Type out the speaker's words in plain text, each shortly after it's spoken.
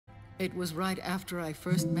It was right after I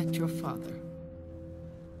first met your father,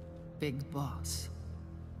 Big Boss.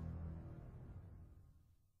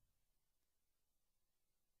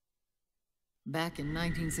 Back in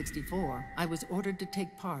 1964, I was ordered to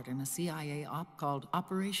take part in a CIA op called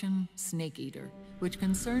Operation Snake Eater, which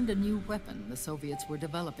concerned a new weapon the Soviets were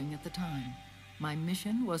developing at the time. My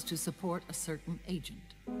mission was to support a certain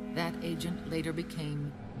agent. That agent later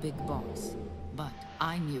became Big Boss, but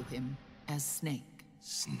I knew him as Snake.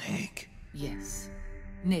 Snake? Yes,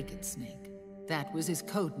 Naked Snake. That was his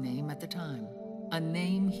code name at the time. A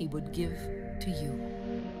name he would give to you,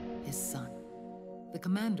 his son. The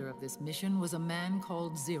commander of this mission was a man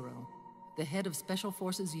called Zero, the head of Special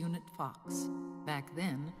Forces Unit Fox. Back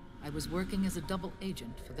then, I was working as a double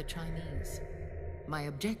agent for the Chinese. My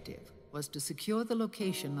objective was to secure the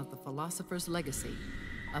location of the Philosopher's Legacy,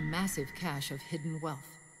 a massive cache of hidden wealth,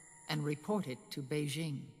 and report it to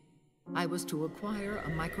Beijing. I was to acquire a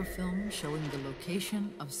microfilm showing the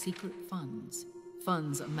location of secret funds,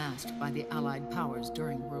 funds amassed by the Allied powers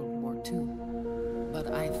during World War II.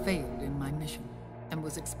 But I failed in my mission and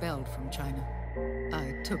was expelled from China.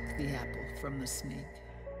 I took the apple from the snake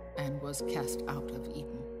and was cast out of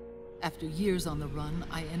Eden. After years on the run,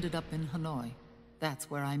 I ended up in Hanoi. That's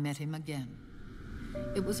where I met him again.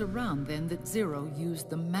 It was around then that Zero used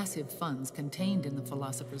the massive funds contained in the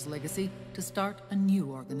Philosopher's Legacy to start a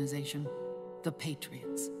new organization, the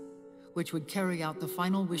Patriots, which would carry out the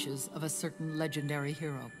final wishes of a certain legendary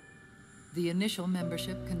hero. The initial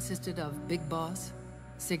membership consisted of Big Boss,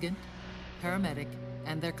 Sigint, Paramedic,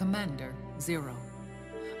 and their commander, Zero.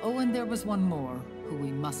 Oh, and there was one more who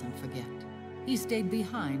we mustn't forget. He stayed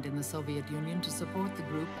behind in the Soviet Union to support the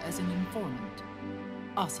group as an informant,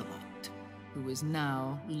 Ocelot, who is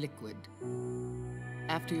now Liquid.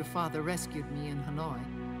 After your father rescued me in Hanoi,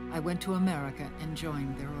 I went to America and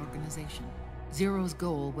joined their organization. Zero's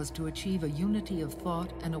goal was to achieve a unity of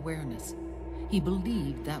thought and awareness. He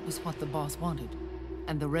believed that was what the boss wanted,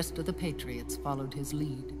 and the rest of the Patriots followed his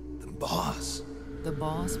lead. The boss? The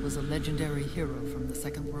boss was a legendary hero from the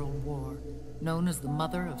Second World War, known as the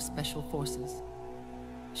Mother of Special Forces.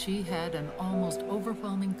 She had an almost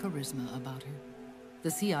overwhelming charisma about her. The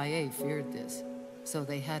CIA feared this, so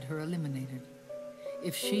they had her eliminated.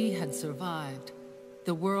 If she had survived,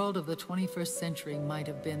 the world of the 21st century might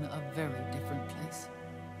have been a very different place.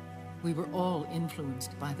 We were all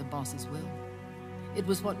influenced by the boss's will. It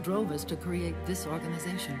was what drove us to create this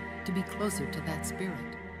organization, to be closer to that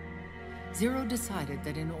spirit. Zero decided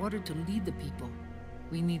that in order to lead the people,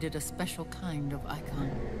 we needed a special kind of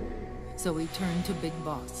icon. So he turned to Big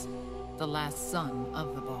Boss, the last son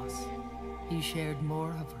of the boss. He shared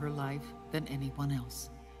more of her life than anyone else.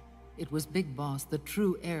 It was Big Boss, the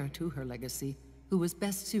true heir to her legacy, who was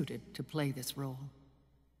best suited to play this role.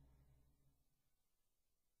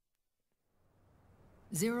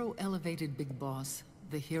 Zero elevated Big Boss,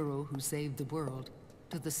 the hero who saved the world,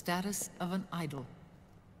 to the status of an idol.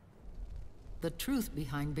 The truth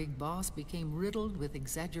behind Big Boss became riddled with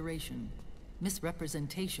exaggeration,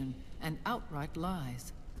 misrepresentation, and outright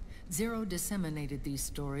lies. Zero disseminated these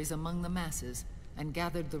stories among the masses and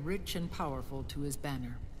gathered the rich and powerful to his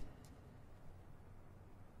banner.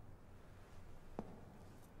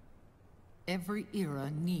 Every era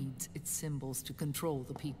needs its symbols to control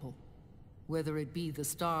the people, whether it be the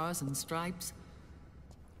stars and stripes,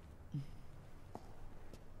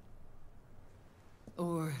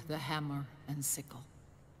 or the hammer and sickle.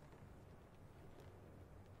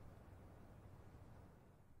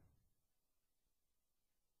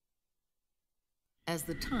 As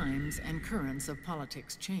the times and currents of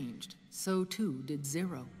politics changed, so too did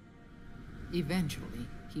Zero. Eventually,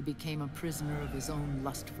 he became a prisoner of his own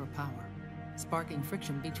lust for power, sparking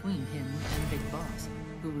friction between him and Big Boss,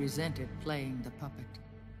 who resented playing the puppet.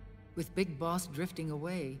 With Big Boss drifting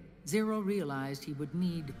away, Zero realized he would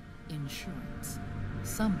need insurance.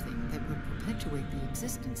 Something that would perpetuate the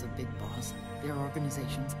existence of Big Boss, their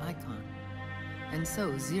organization's icon. And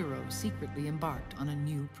so Zero secretly embarked on a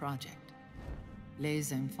new project,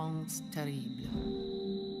 Les Enfants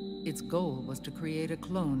Terribles. Its goal was to create a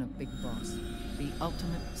clone of Big Boss, the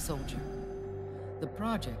ultimate soldier. The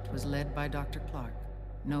project was led by Dr. Clark,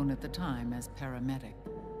 known at the time as Paramedic.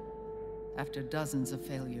 After dozens of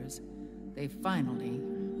failures, they finally,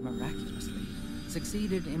 miraculously,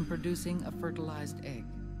 succeeded in producing a fertilized egg.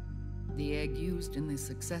 The egg used in the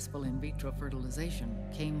successful in vitro fertilization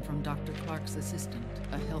came from Dr. Clark's assistant,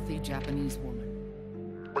 a healthy Japanese woman.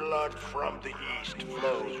 Blood from the east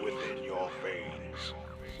flows within your veins.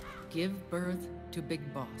 Give birth to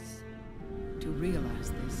Big Boss. To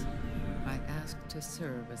realize this, I asked to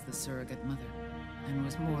serve as the surrogate mother, and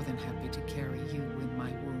was more than happy to carry you in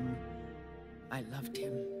my womb. I loved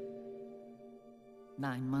him.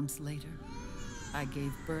 9 months later, I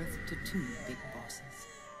gave birth to 2 big bosses,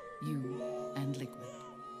 you and Liquid.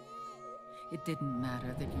 It didn't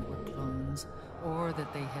matter that you were clones, or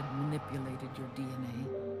that they had manipulated your DNA.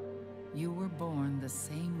 You were born the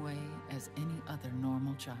same way as any other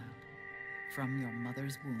normal child, from your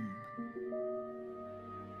mother's womb.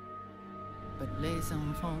 But Les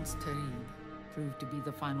Enfants Terribles proved to be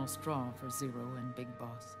the final straw for Zero and Big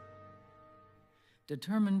Boss.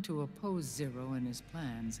 Determined to oppose Zero and his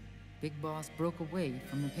plans, Big Boss broke away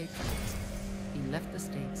from the Patriots. He left the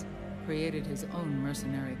States, created his own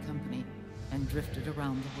mercenary company, and drifted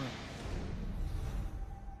around the world.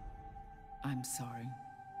 I'm sorry.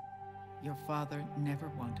 Your father never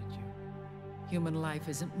wanted you. Human life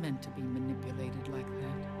isn't meant to be manipulated like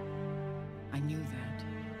that. I knew that,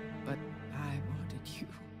 but I wanted you.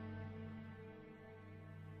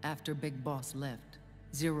 After Big Boss left,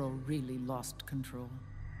 Zero really lost control.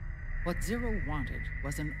 What Zero wanted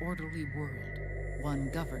was an orderly world, one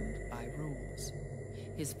governed by rules.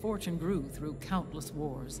 His fortune grew through countless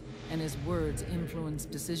wars, and his words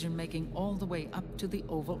influenced decision-making all the way up to the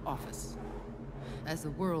Oval Office. As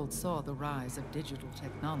the world saw the rise of digital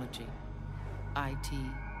technology, IT,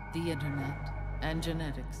 the internet, and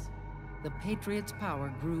genetics, the Patriots'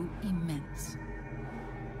 power grew immense.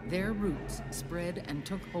 Their roots spread and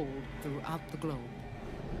took hold throughout the globe.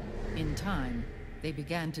 In time, they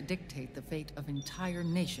began to dictate the fate of entire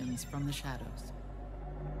nations from the shadows.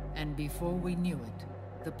 And before we knew it,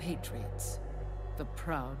 the Patriots, the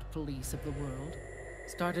proud police of the world,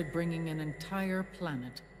 started bringing an entire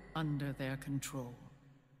planet under their control.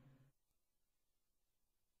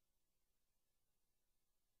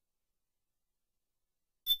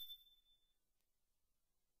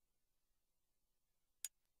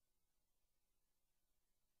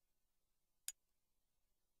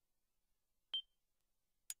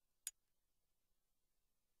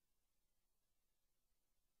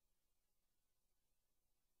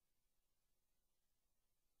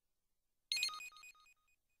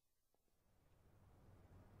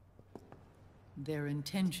 Their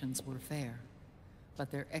intentions were fair, but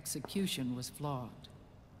their execution was flawed.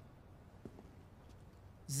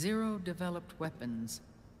 Zero developed weapons,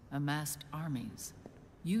 amassed armies,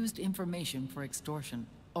 used information for extortion,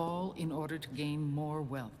 all in order to gain more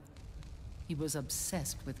wealth. He was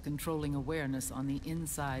obsessed with controlling awareness on the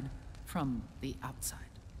inside from the outside.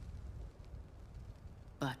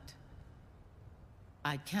 But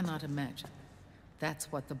I cannot imagine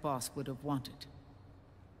that's what the boss would have wanted.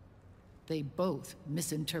 They both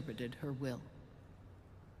misinterpreted her will.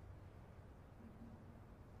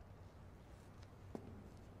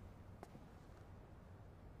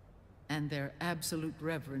 And their absolute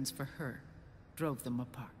reverence for her drove them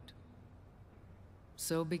apart.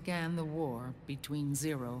 So began the war between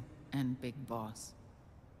Zero and Big Boss.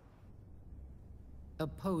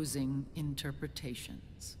 Opposing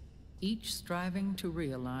interpretations, each striving to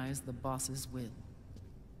realize the boss's will.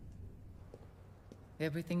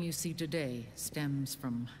 Everything you see today stems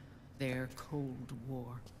from their Cold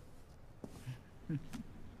War.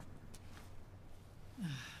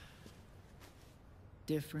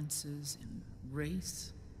 Differences in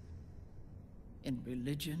race, in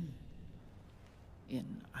religion,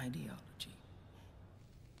 in ideology.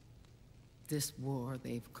 This war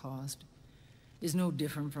they've caused is no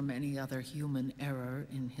different from any other human error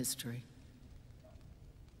in history.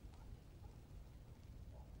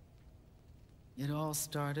 It all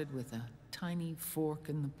started with a tiny fork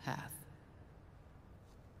in the path,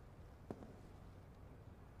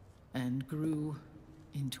 and grew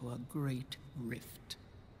into a great rift.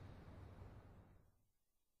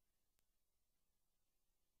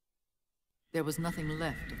 There was nothing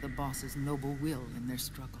left of the boss's noble will in their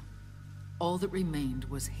struggle. All that remained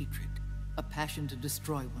was hatred, a passion to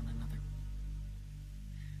destroy one another.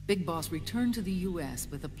 Big Boss returned to the US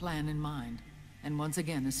with a plan in mind, and once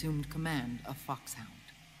again assumed command of Foxhound.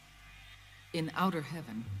 In Outer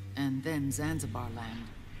Heaven, and then Zanzibar Land,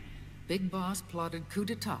 Big Boss plotted coup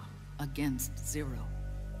d'etat against Zero.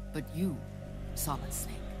 But you, Solid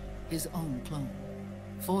Snake, his own clone,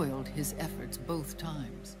 foiled his efforts both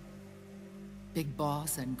times. Big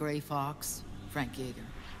Boss and Gray Fox, Frank Yeager,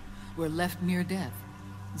 were left near death.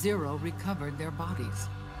 Zero recovered their bodies.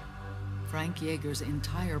 Frank Yeager's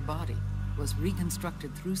entire body was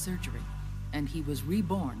reconstructed through surgery, and he was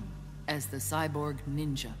reborn as the cyborg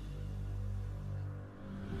ninja.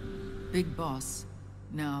 Big Boss,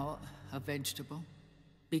 now a vegetable,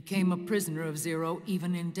 became a prisoner of Zero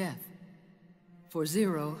even in death. For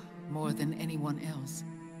Zero, more than anyone else,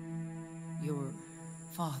 your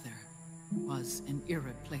father was an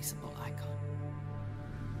irreplaceable icon.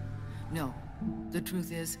 No, the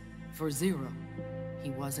truth is, for Zero,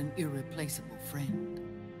 he was an irreplaceable friend.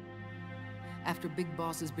 After Big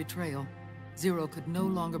Boss's betrayal, Zero could no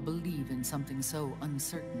longer believe in something so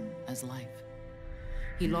uncertain as life.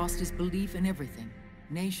 He lost his belief in everything.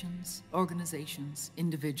 Nations, organizations,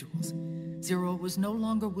 individuals. Zero was no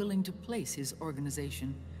longer willing to place his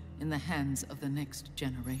organization in the hands of the next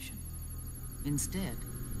generation. Instead,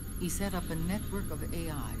 he set up a network of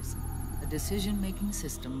AIs, a decision-making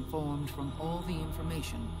system formed from all the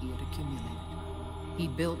information he had accumulated. He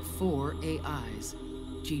built 4 AIs,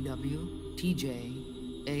 GW,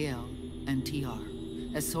 TJ, AL, and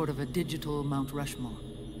TR, as sort of a digital Mount Rushmore,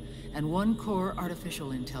 and 1 core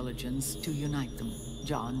artificial intelligence to unite them,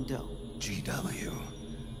 John Doe. GW.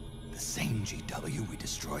 The same GW we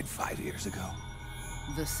destroyed 5 years ago.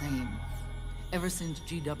 The same. Ever since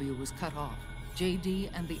GW was cut off,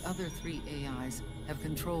 JD and the other 3 AIs have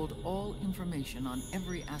controlled all information on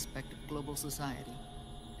every aspect of global society.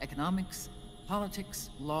 Economics, politics,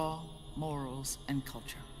 law, morals, and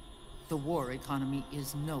culture. The war economy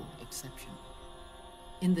is no exception.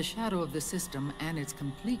 In the shadow of the system and its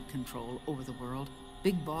complete control over the world,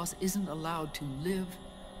 Big Boss isn't allowed to live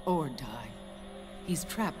or die. He's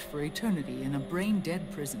trapped for eternity in a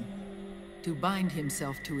brain-dead prison. To bind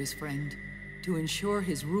himself to his friend, to ensure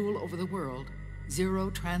his rule over the world, Zero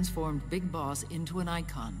transformed Big Boss into an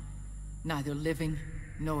icon, neither living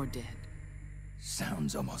nor dead.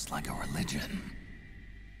 Sounds almost like a religion.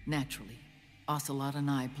 Naturally, Ocelot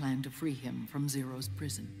and I plan to free him from Zero's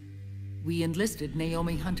prison. We enlisted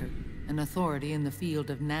Naomi Hunter, an authority in the field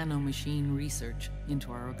of nanomachine research,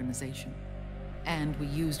 into our organization. And we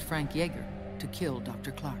used Frank Yeager to kill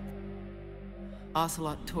Dr. Clark.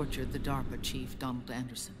 Ocelot tortured the DARPA chief, Donald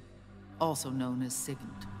Anderson, also known as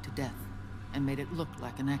Sigint, to death, and made it look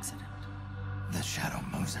like an accident. The Shadow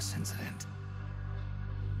Moses incident.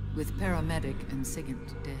 With Paramedic and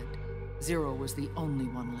Sigint dead, Zero was the only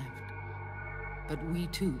one left. But we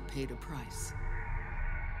too paid a price.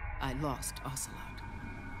 I lost Ocelot.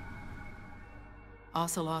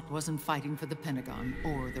 Ocelot wasn't fighting for the Pentagon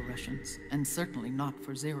or the Russians, and certainly not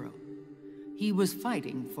for Zero. He was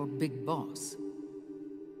fighting for Big Boss.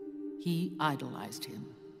 He idolized him.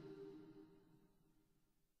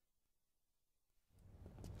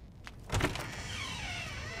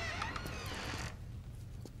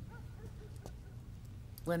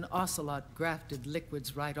 When Ocelot grafted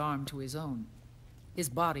Liquid's right arm to his own, his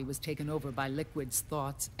body was taken over by Liquid's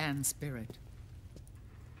thoughts and spirit.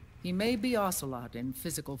 He may be Ocelot in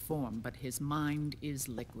physical form, but his mind is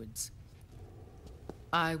Liquid's.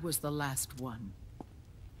 I was the last one.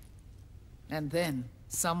 And then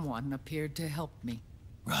someone appeared to help me.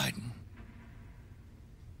 Raiden.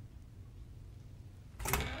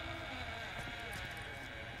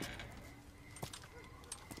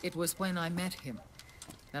 It was when I met him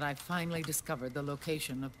that I finally discovered the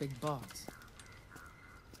location of Big Boss.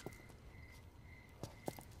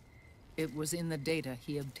 It was in the data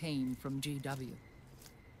he obtained from GW.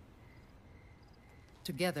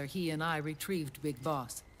 Together, he and I retrieved Big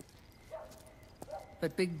Boss.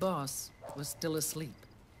 But Big Boss was still asleep,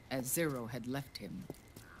 as Zero had left him.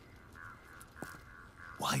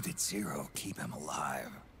 Why did Zero keep him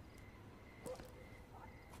alive?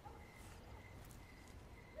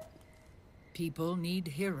 People need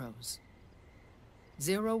heroes.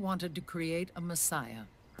 Zero wanted to create a messiah.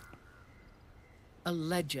 A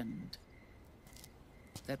legend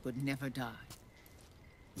that would never die.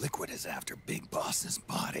 Liquid is after Big Boss's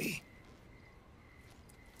body.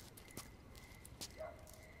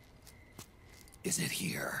 Is it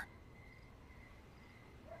here?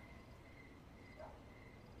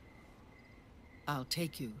 I'll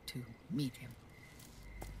take you to meet him.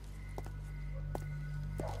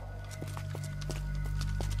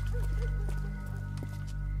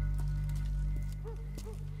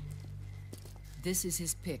 This is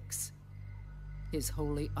his pyx, his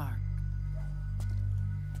holy ark.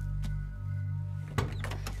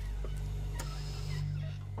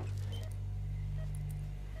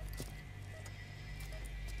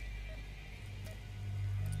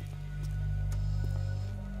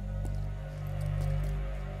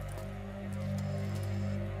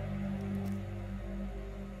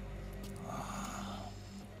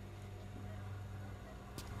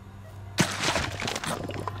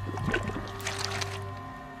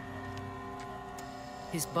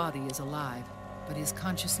 His body is alive, but his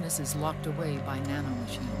consciousness is locked away by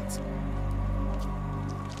nanomachines.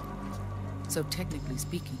 So technically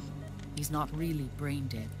speaking, he's not really brain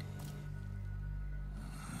dead.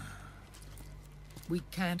 We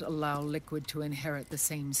can't allow Liquid to inherit the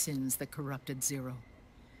same sins that corrupted Zero.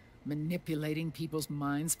 Manipulating people's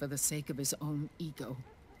minds for the sake of his own ego.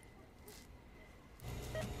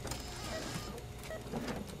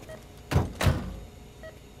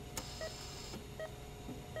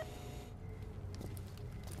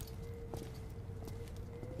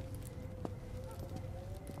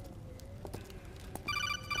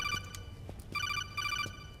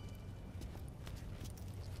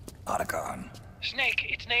 Otacon. Snake,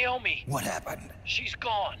 it's Naomi. What happened? She's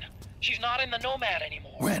gone. She's not in the Nomad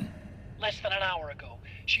anymore. When? Less than an hour ago.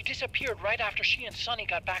 She disappeared right after she and Sonny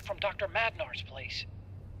got back from Dr. Madnar's place.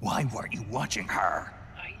 Why weren't you watching her?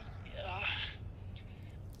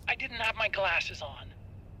 I didn't have my glasses on.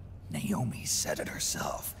 Naomi said it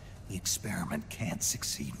herself. The experiment can't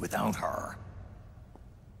succeed without her.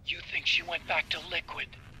 You think she went back to Liquid?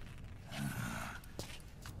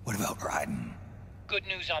 What about Raiden? Good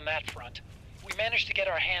news on that front. We managed to get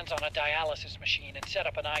our hands on a dialysis machine and set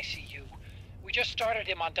up an ICU. We just started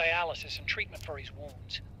him on dialysis and treatment for his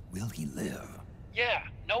wounds. Will he live? Yeah,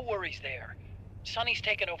 no worries there. Sonny's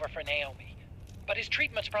taken over for Naomi. But his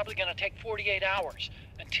treatment's probably gonna take 48 hours.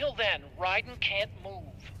 Until then, Raiden can't move.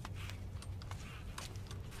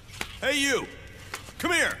 Hey, you!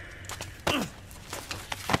 Come here!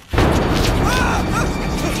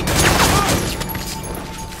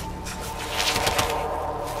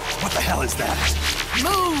 What the hell is that?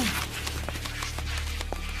 Move!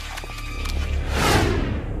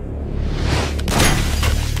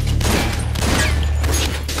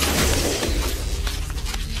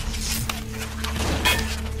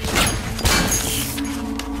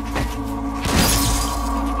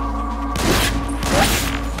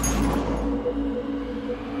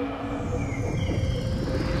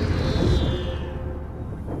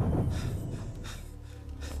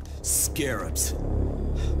 Scarabs.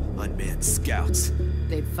 Unmanned scouts.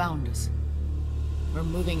 They've found us. We're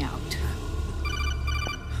moving out.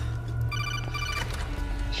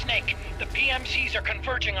 Snake, the PMCs are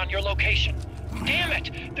converging on your location. Damn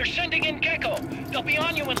it! They're sending in Gecko! They'll be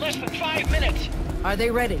on you in less than 5 minutes! Are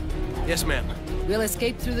they ready? Yes, ma'am. We'll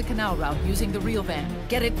escape through the canal route using the real van.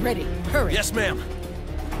 Get it ready. Hurry! Yes, ma'am.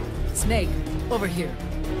 Snake, over here.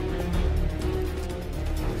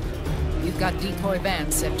 We've got decoy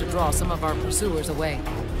vans set to draw some of our pursuers away.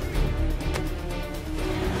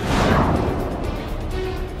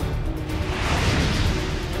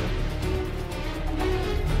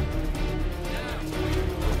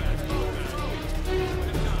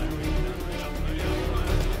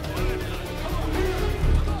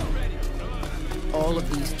 All of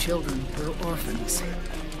these children were orphans.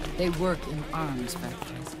 They work in arms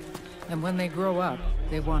factories. And when they grow up,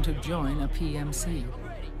 they want to join a PMC.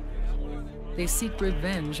 They seek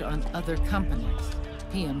revenge on other companies,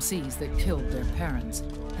 PMCs that killed their parents,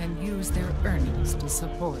 and use their earnings to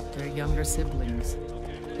support their younger siblings.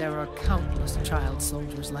 There are countless child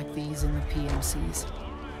soldiers like these in the PMCs.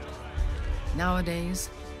 Nowadays,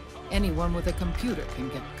 anyone with a computer can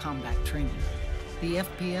get combat training. The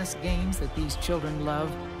FPS games that these children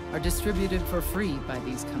love are distributed for free by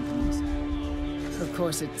these companies. Of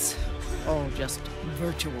course, it's all just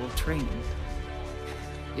virtual training.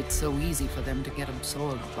 It's so easy for them to get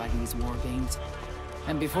absorbed by these war games.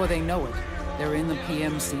 And before they know it, they're in the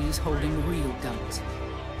PMCs holding real guns.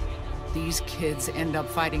 These kids end up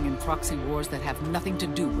fighting in proxy wars that have nothing to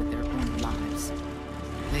do with their own lives.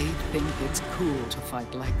 They think it's cool to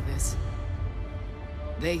fight like this.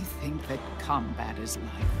 They think that combat is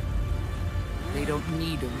life. They don't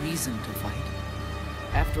need a reason to fight.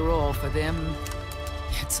 After all, for them,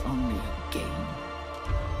 it's only a game.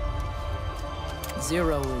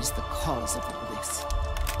 Zero is the cause of all this.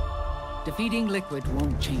 Defeating Liquid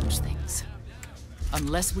won't change things.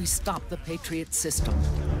 Unless we stop the Patriot system,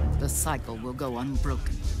 the cycle will go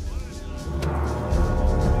unbroken.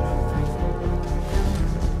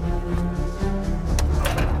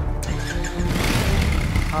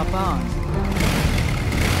 Hop on.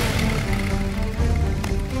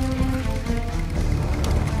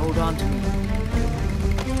 Hold on to me.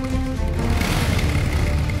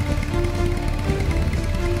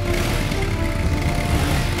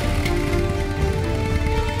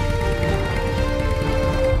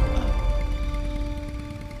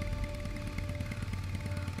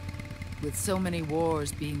 With so many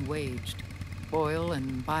wars being waged, oil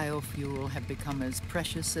and biofuel have become as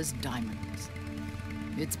precious as diamonds.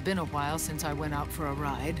 It's been a while since I went out for a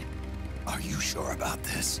ride. Are you sure about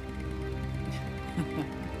this?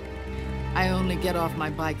 I only get off my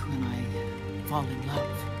bike when I fall in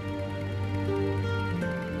love.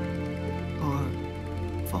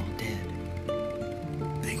 Or fall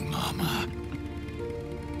dead. Big Mama.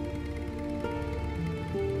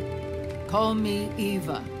 Call me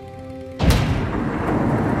Eva.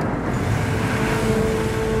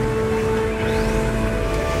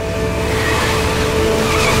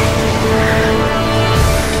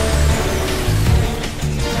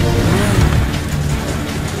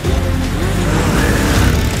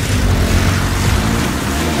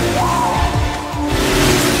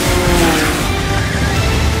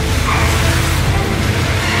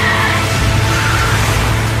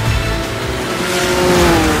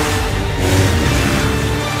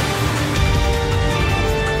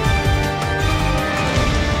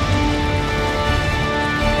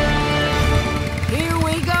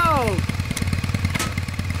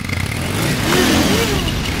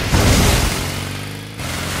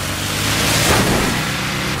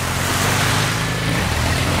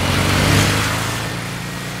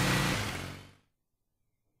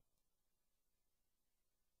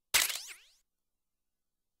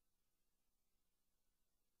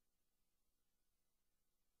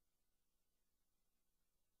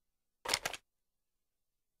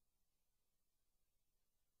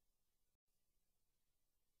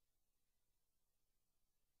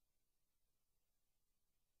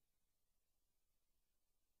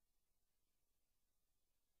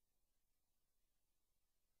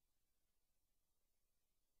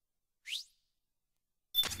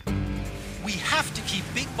 We have to keep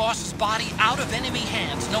Big Boss's body out of enemy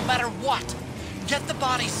hands, no matter what. Get the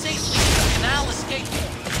body safely to the canal escape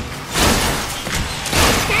point.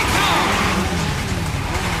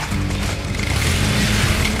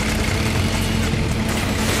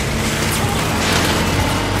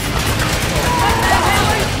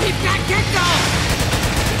 We've got Bico!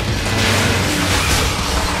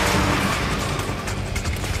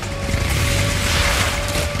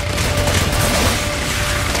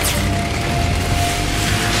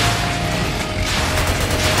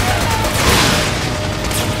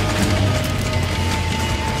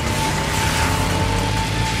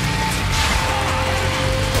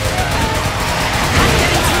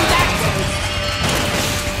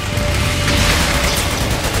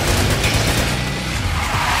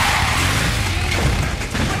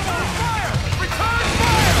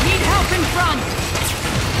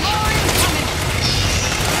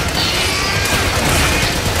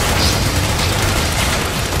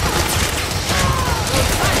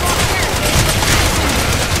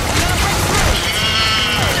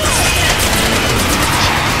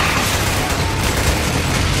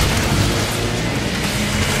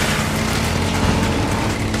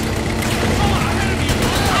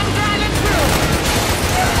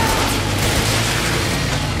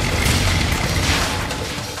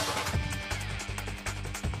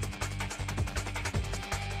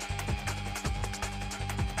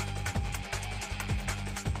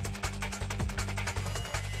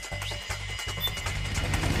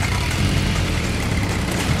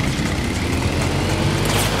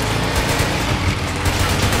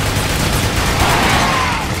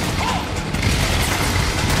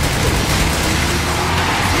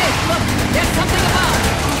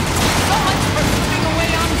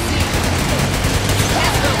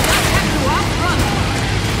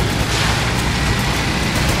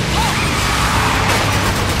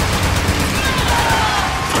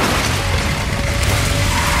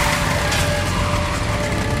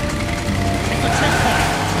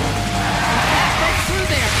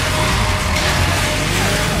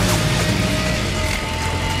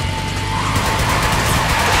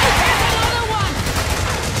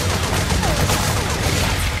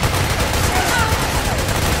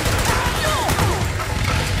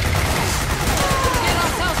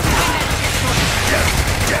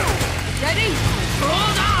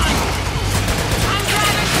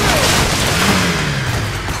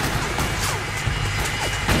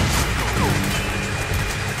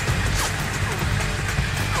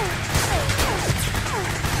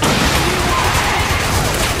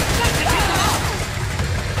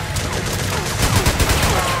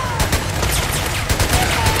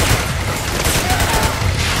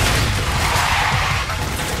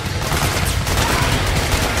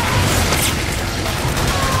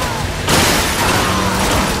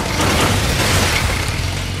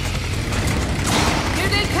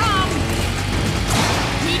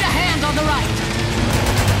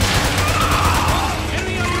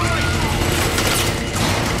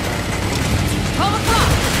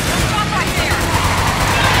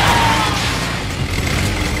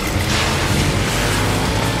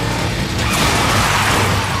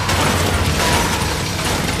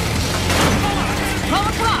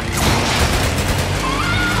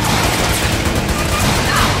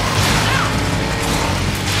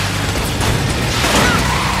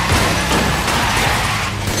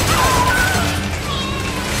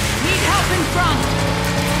 in front!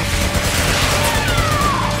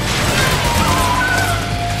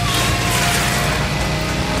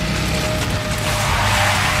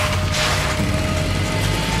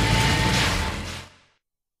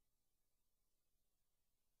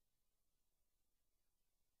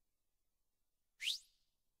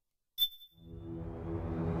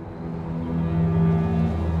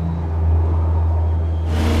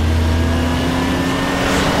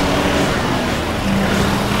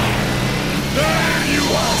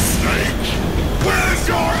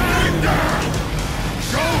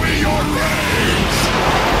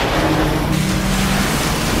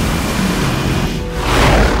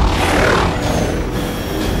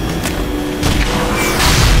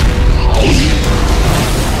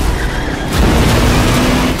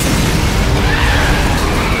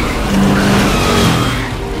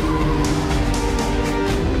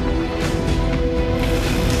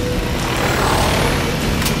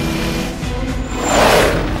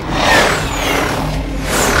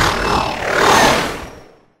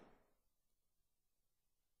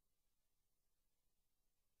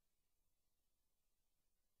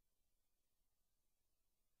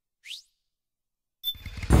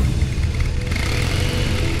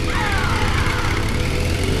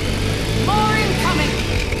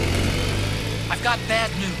 Got bad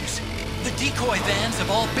news. The decoy vans have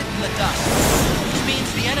all bitten the dust, which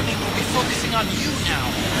means the enemy will be focusing on you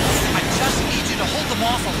now. I just need you to hold them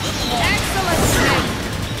off a little longer. Excellent, Snake!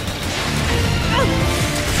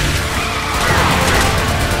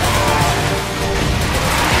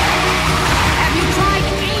 Have you tried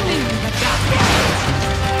aiming the gun?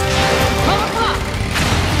 Pull them up!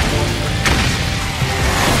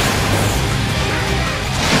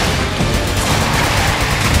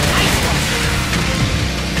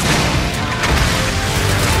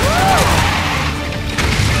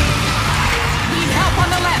 Need help on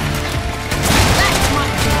the left. That's my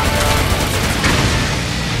job.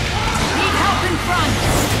 Need help in front.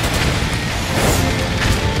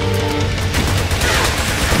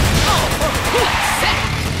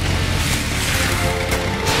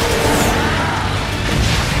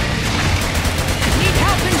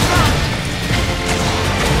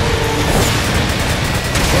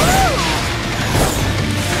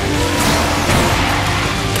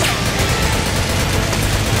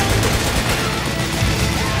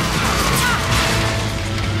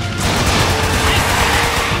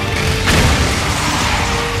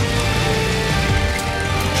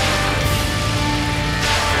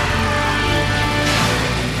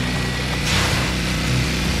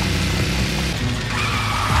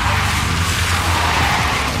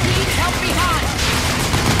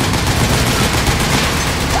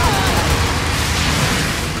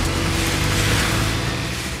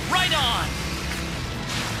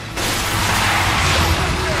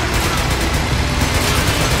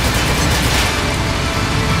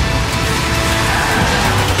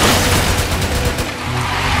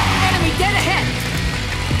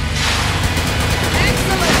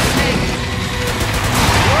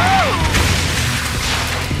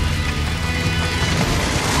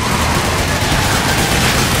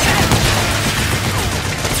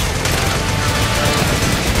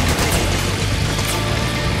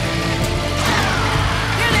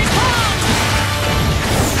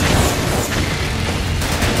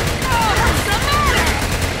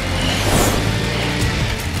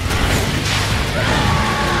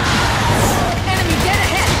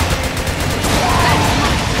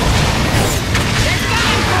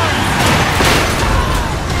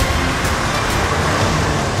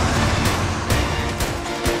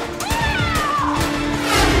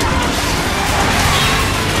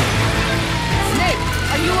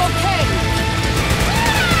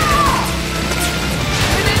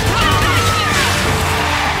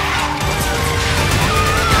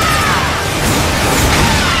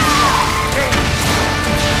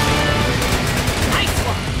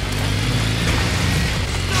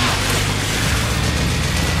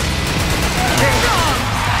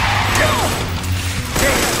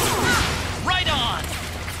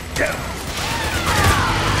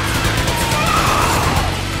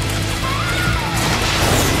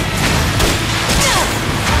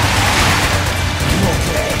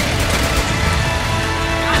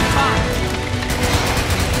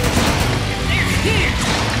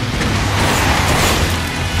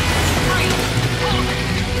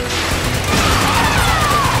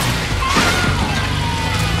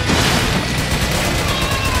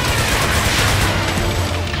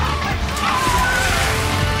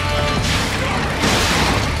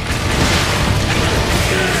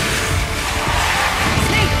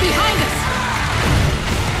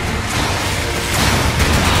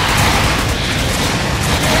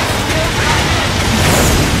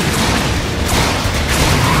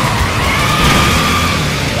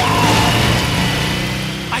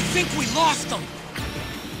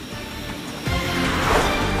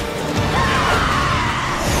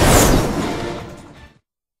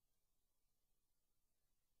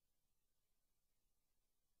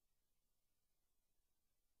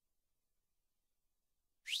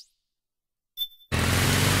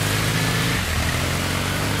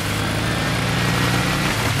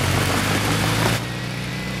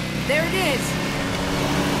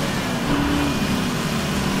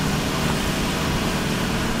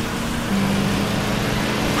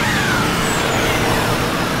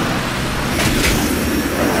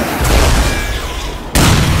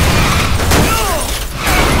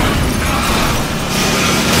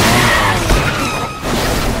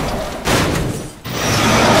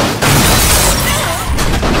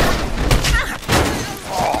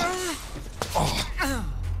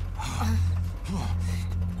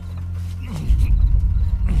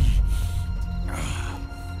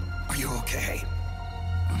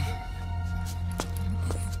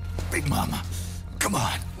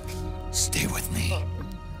 Stay with me.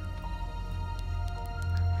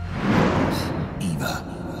 Eva,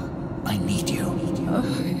 I need you.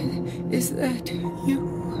 Is that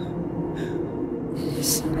you?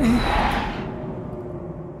 Snake.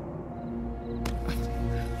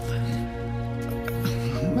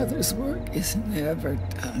 Mother's work is never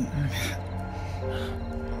done.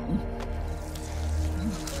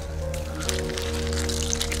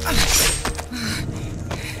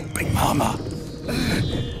 Big Mama.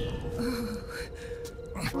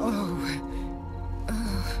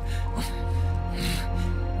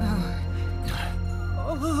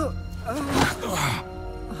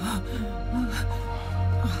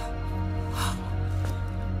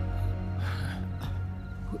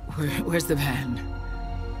 Where's the van?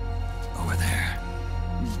 Over there.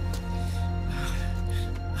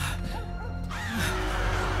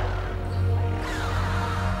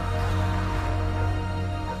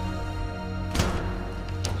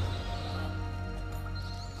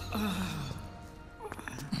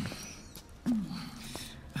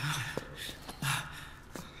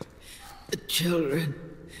 The children.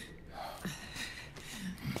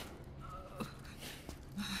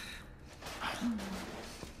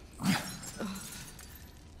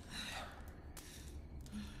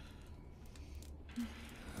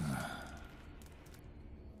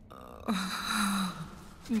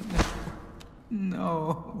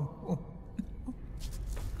 No.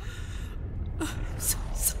 I'm so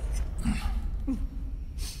sorry.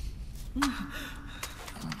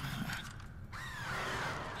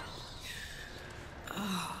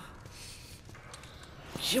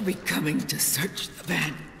 She'll be coming to search the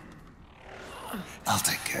van. I'll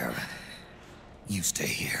take care of it. You stay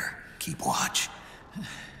here. Keep watch.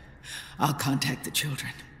 I'll contact the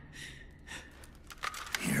children.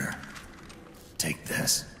 Here. Take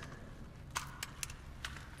this.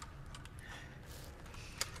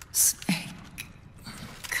 Snake,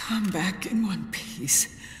 come back in one piece.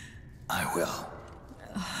 I will.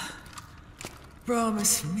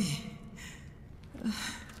 Promise me.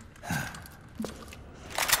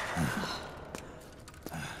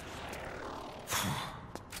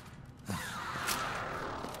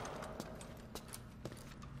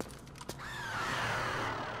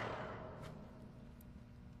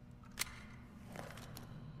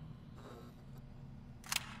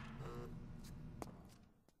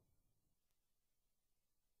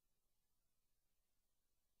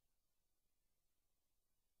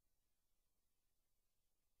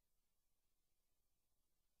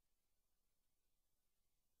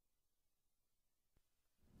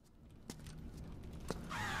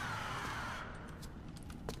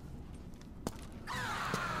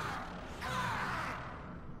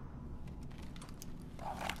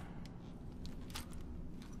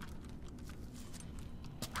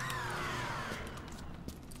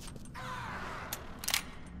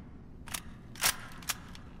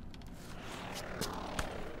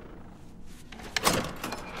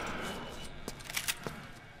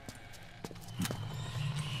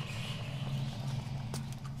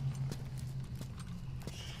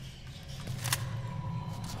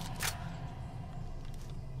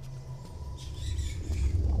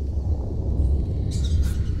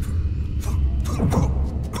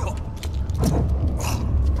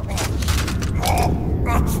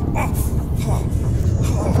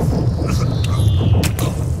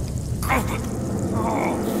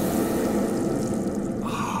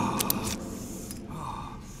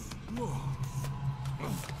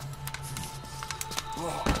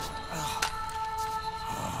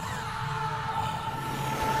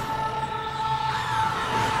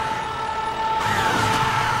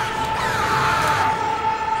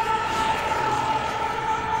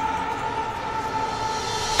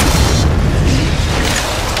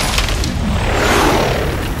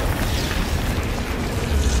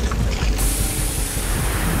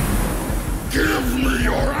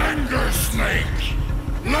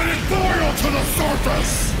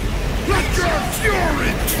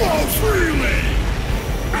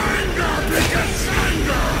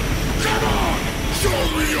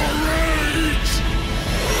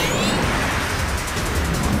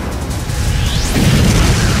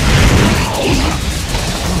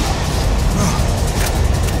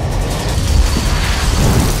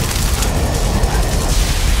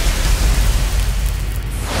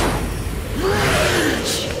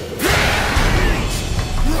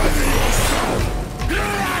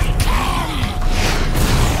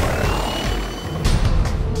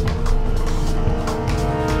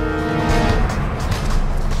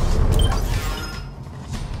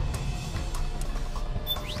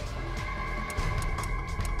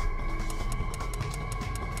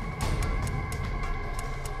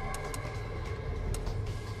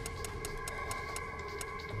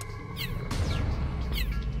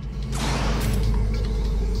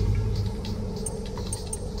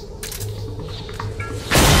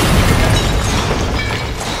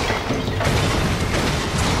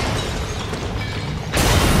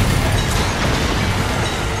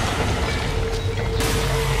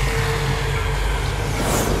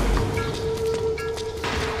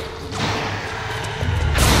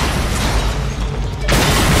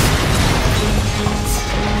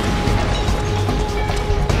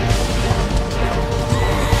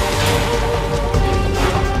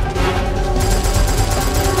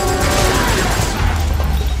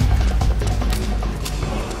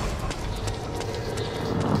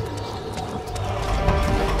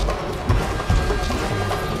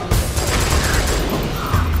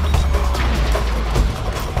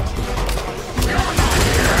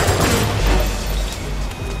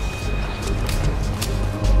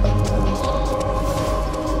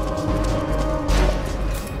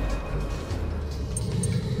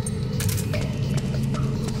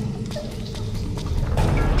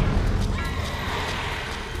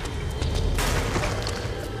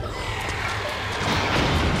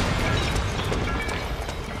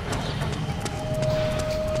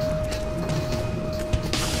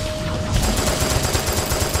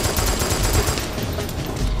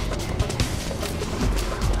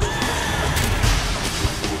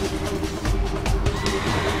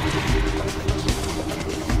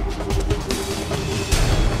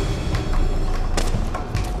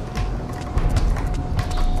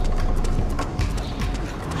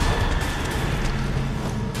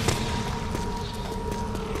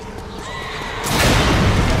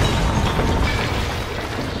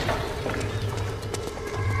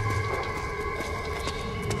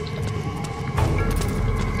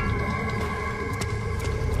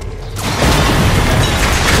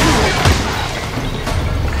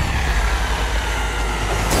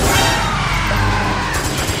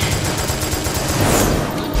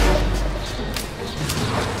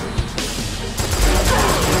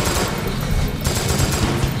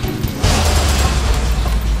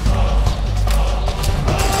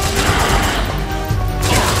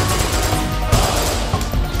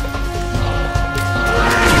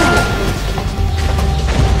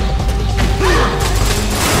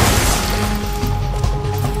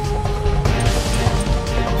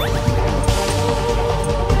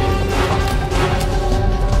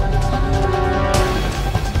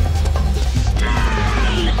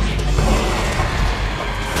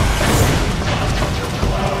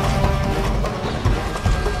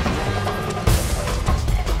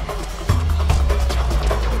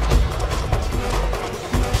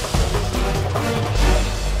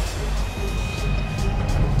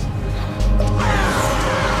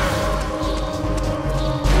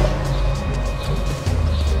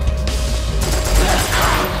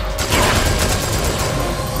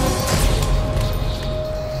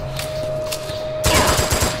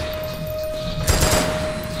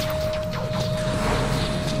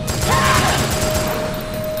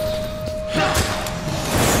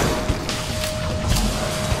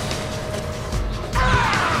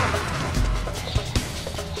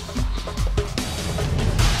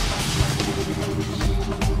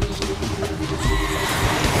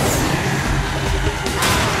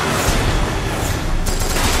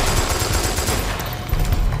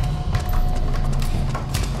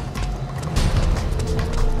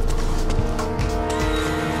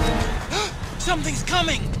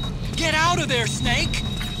 out of there, Snake!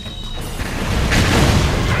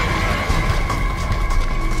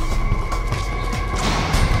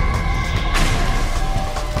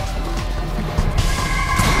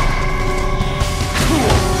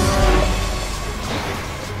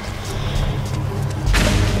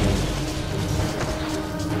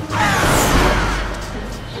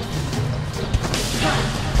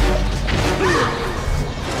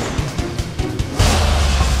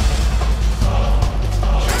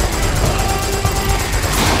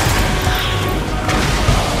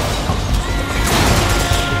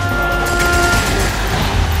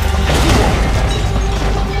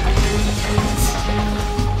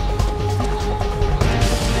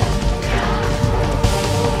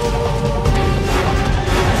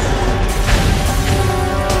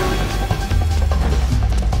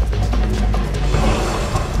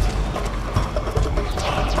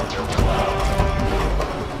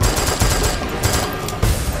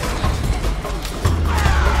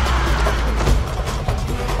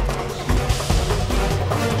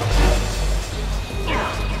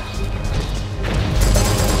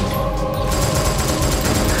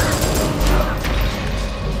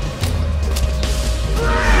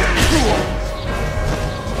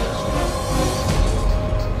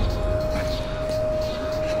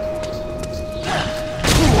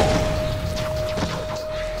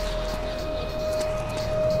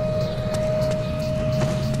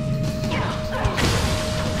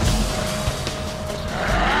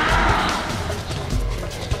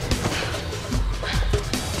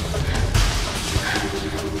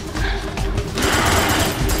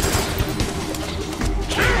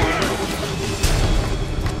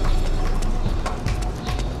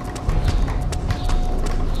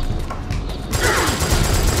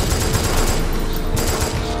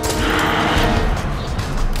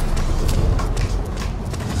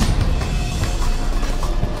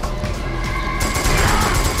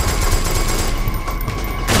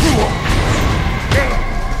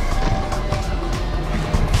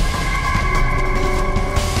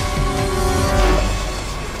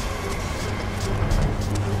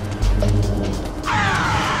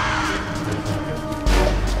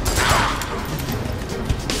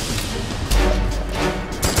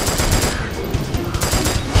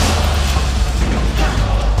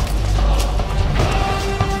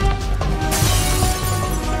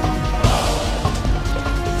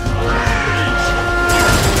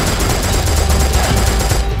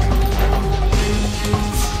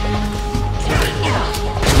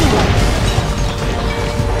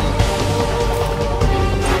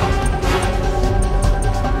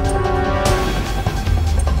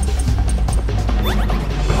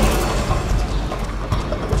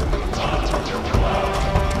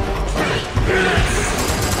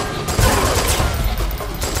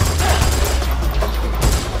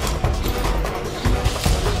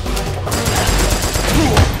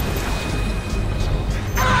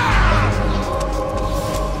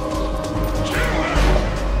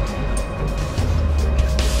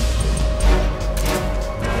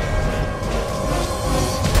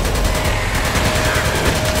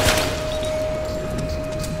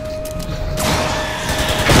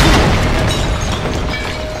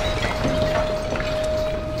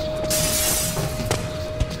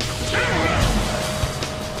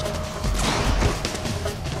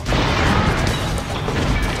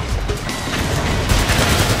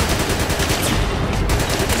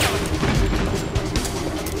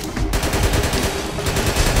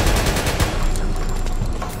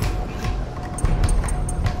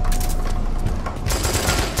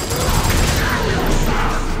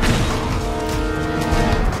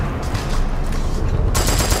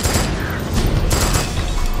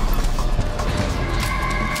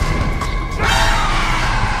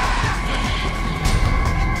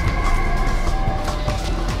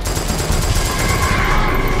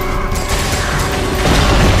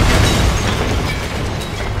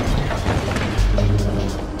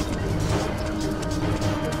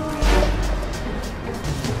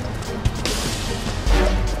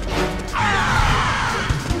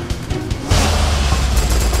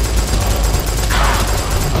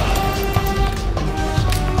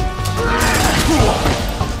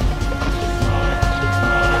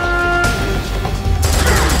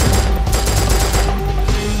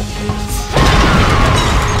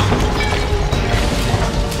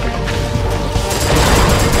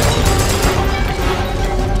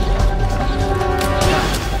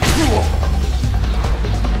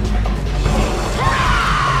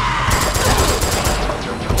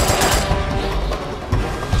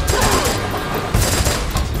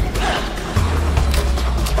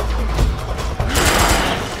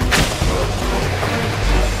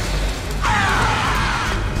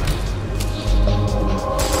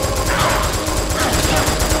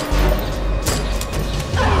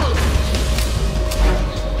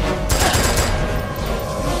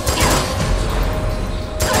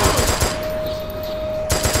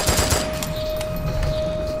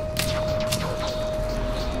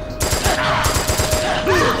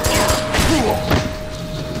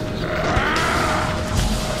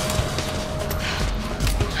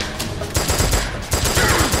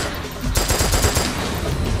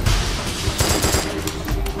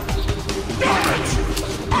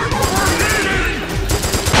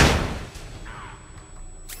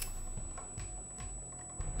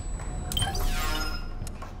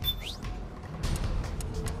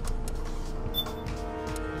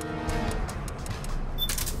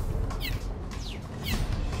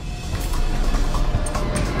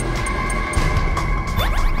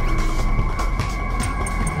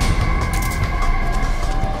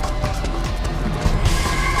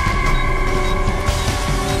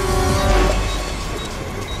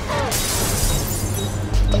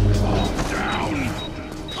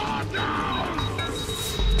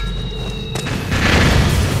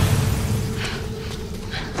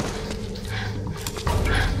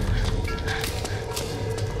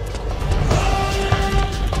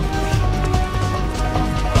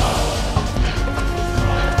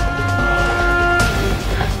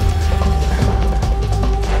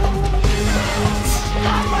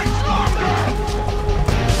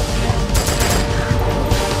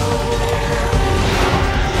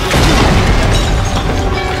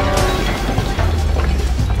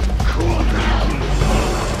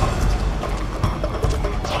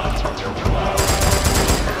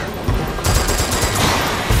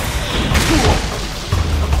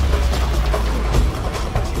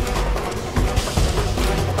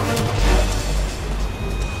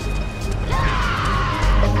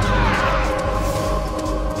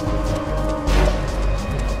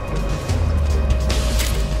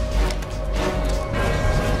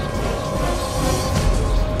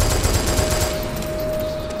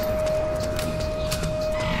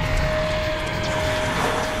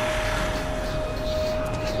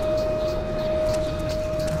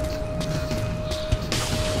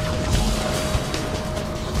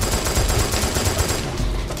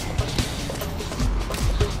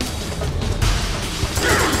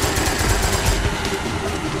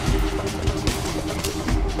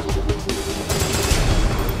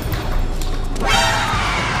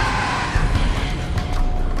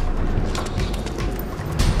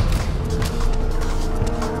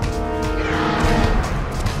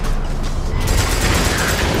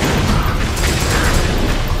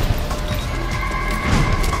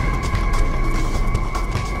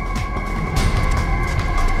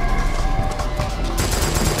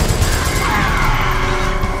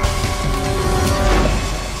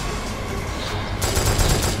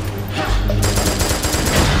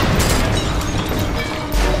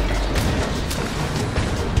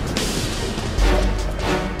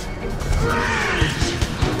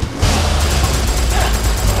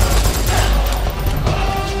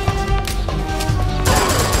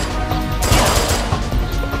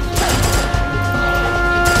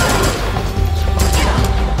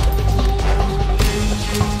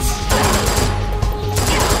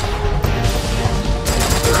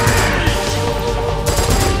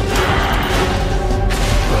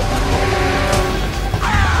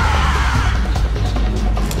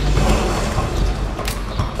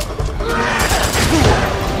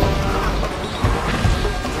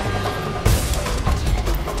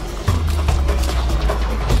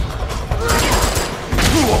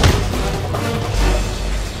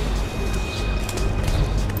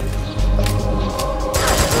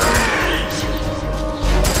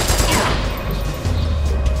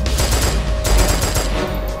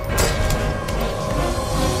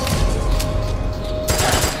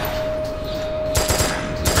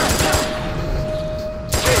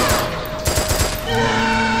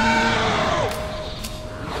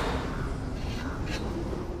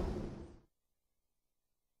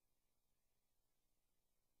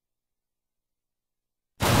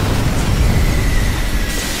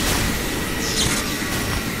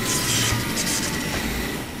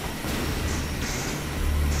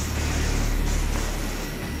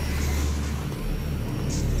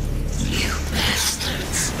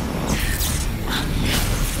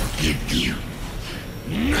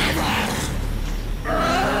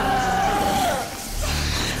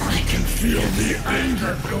 feel the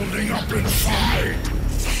anger building up inside,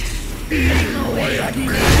 eating away at me.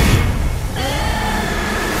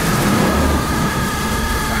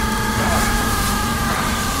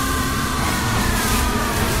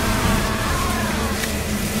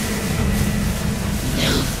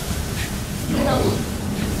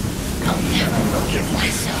 I'll never forgive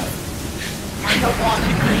myself. I don't want to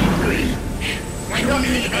be angry. I don't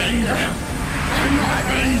need anger. I'm not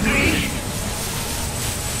angry.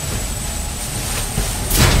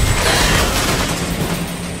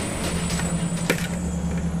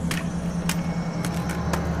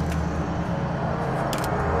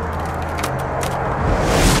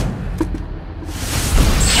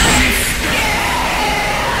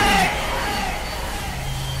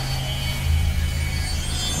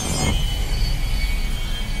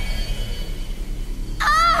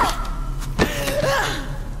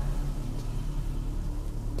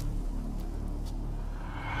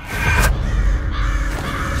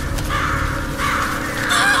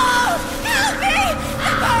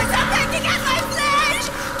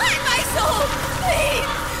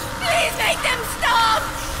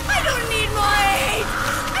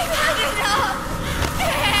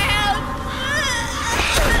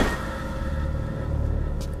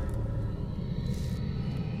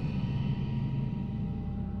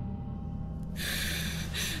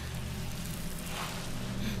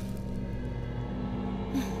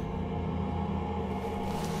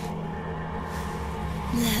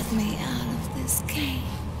 Let me out of this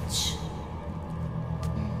cage.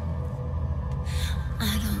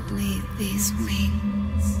 I don't need these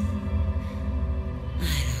wings.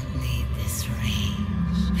 I don't need this ring.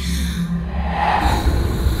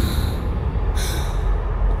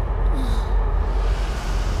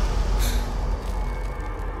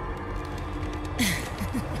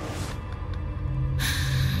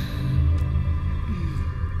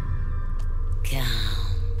 calm.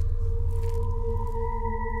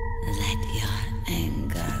 Let your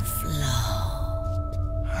anger flow.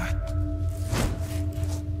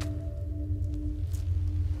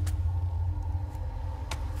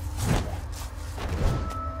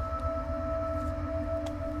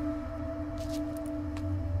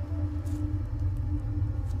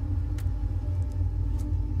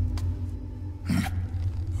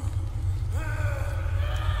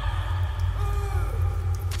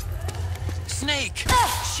 Snake!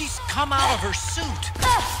 She's come out of her suit!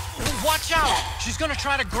 Watch out! She's gonna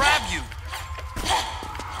try to grab you!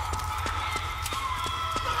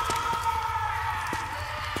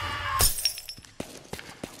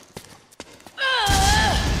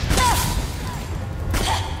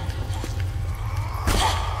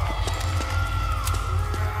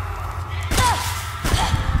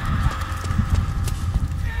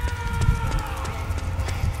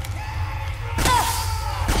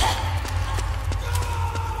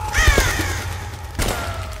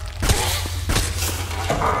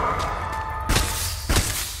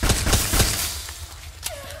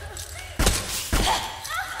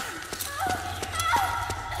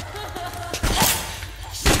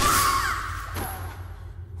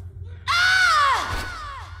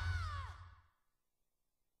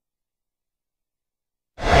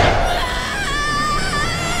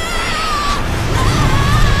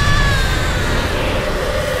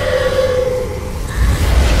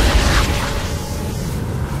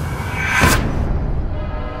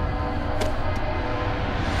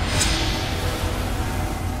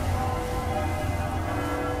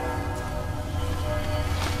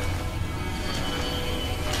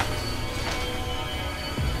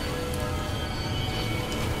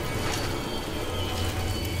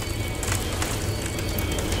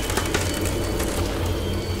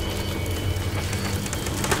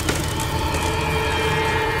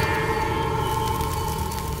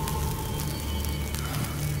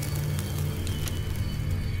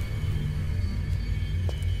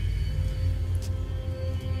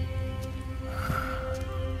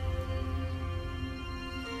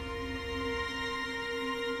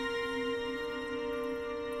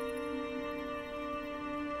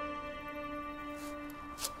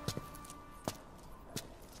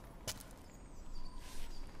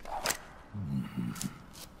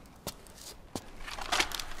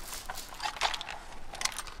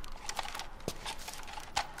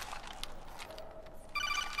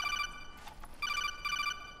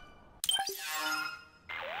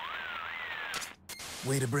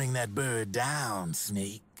 Way to bring that bird down,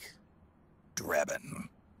 Snake. Drebin.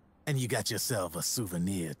 And you got yourself a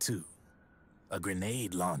souvenir, too. A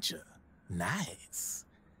grenade launcher. Nice.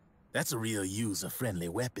 That's a real user-friendly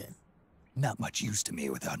weapon. Not much use to me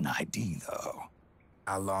without an ID, though.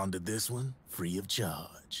 I'll launder this one free of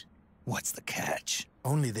charge. What's the catch?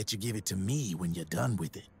 Only that you give it to me when you're done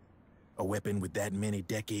with it. A weapon with that many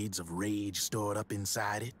decades of rage stored up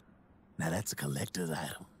inside it? Now that's a collector's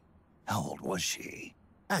item. How old was she?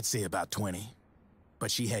 I'd say about 20. But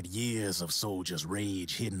she had years of soldiers'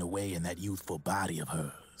 rage hidden away in that youthful body of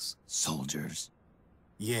hers. Soldiers?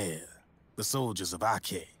 Yeah, the soldiers of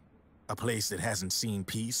Ake. A place that hasn't seen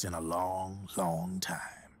peace in a long, long time.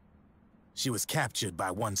 She was captured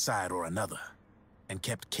by one side or another, and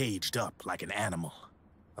kept caged up like an animal,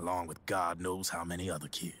 along with God knows how many other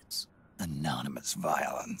kids. Anonymous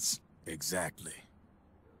violence. Exactly.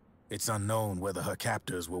 It's unknown whether her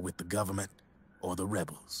captors were with the government or the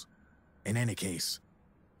rebels. In any case,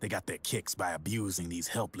 they got their kicks by abusing these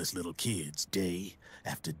helpless little kids day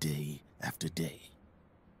after day after day.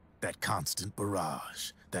 That constant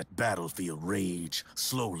barrage, that battlefield rage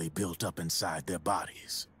slowly built up inside their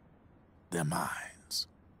bodies, their minds.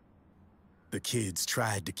 The kids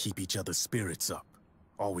tried to keep each other's spirits up,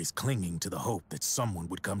 always clinging to the hope that someone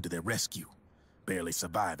would come to their rescue, barely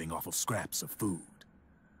surviving off of scraps of food.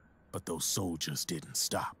 But those soldiers didn't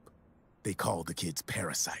stop. They called the kids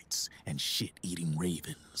parasites and shit-eating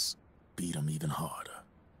ravens, beat them even harder.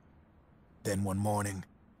 Then one morning,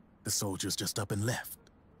 the soldiers just up and left,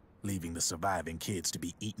 leaving the surviving kids to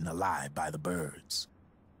be eaten alive by the birds.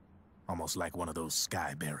 Almost like one of those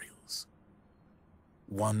sky burials.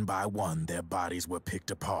 One by one, their bodies were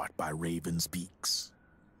picked apart by ravens' beaks,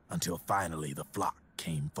 until finally the flock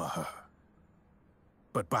came for her.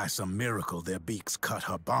 But by some miracle, their beaks cut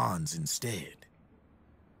her bonds instead.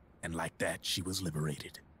 And like that, she was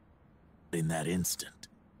liberated. In that instant,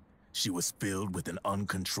 she was filled with an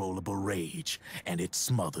uncontrollable rage, and it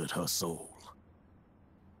smothered her soul.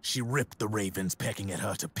 She ripped the ravens pecking at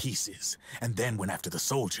her to pieces, and then went after the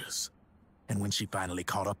soldiers. And when she finally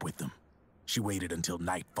caught up with them, she waited until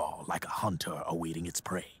nightfall like a hunter awaiting its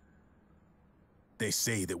prey. They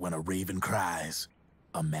say that when a raven cries,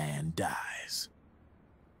 a man dies.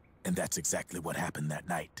 And that's exactly what happened that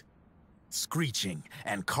night. Screeching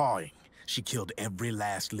and cawing, she killed every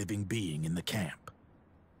last living being in the camp.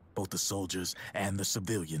 Both the soldiers and the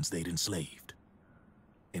civilians they'd enslaved.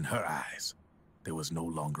 In her eyes, there was no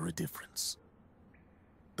longer a difference.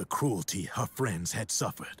 The cruelty her friends had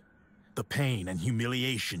suffered, the pain and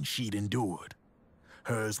humiliation she'd endured.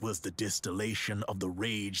 Hers was the distillation of the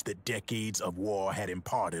rage that decades of war had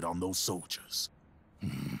imparted on those soldiers.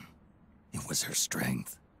 It was her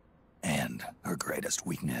strength, and her greatest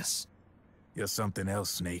weakness. You're something else,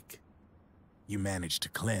 Snake. You managed to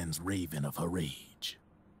cleanse Raven of her rage.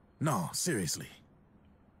 No, seriously.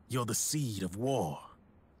 You're the seed of war.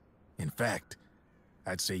 In fact,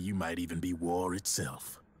 I'd say you might even be war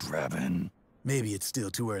itself. Draven? Maybe it's still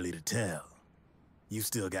too early to tell. You've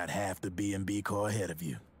still got half the Bico ahead of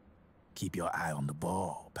you. Keep your eye on the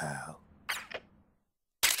ball, pal.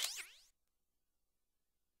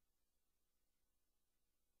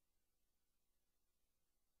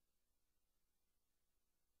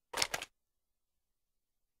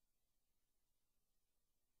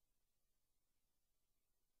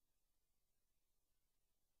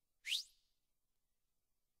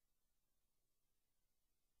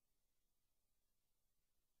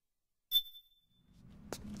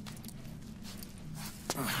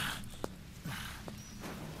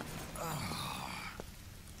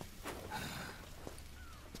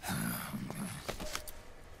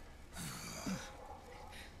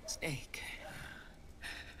 Snake.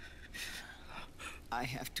 I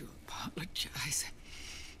have to apologize.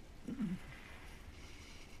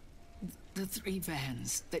 The 3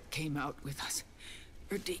 vans that came out with us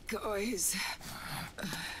are decoys.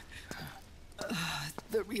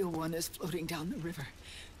 The real one is floating down the river,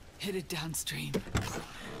 headed downstream.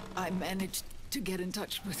 I managed to get in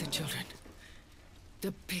touch with the children.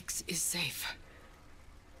 The Pix is safe.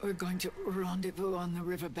 We're going to rendezvous on the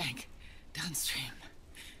riverbank, downstream.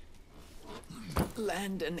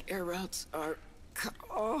 Land and air routes are cut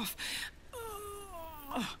off.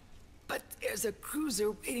 But there's a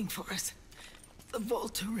cruiser waiting for us. The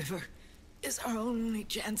Volta River is our only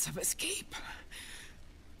chance of escape.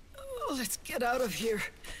 Let's get out of here.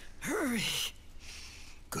 Hurry.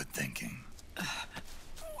 Good thinking.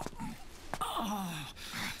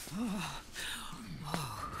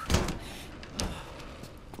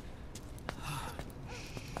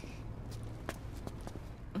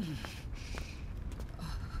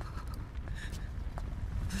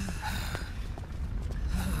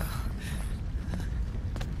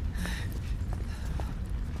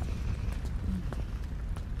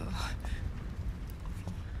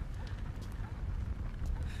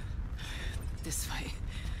 This way.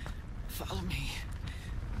 Follow me.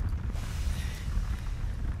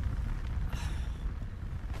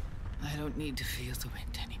 I don't need to feel the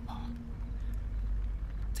wind anymore.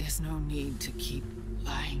 There's no need to keep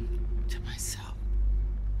lying to myself.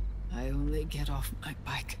 I only get off my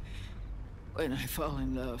bike when I fall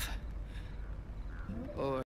in love. Or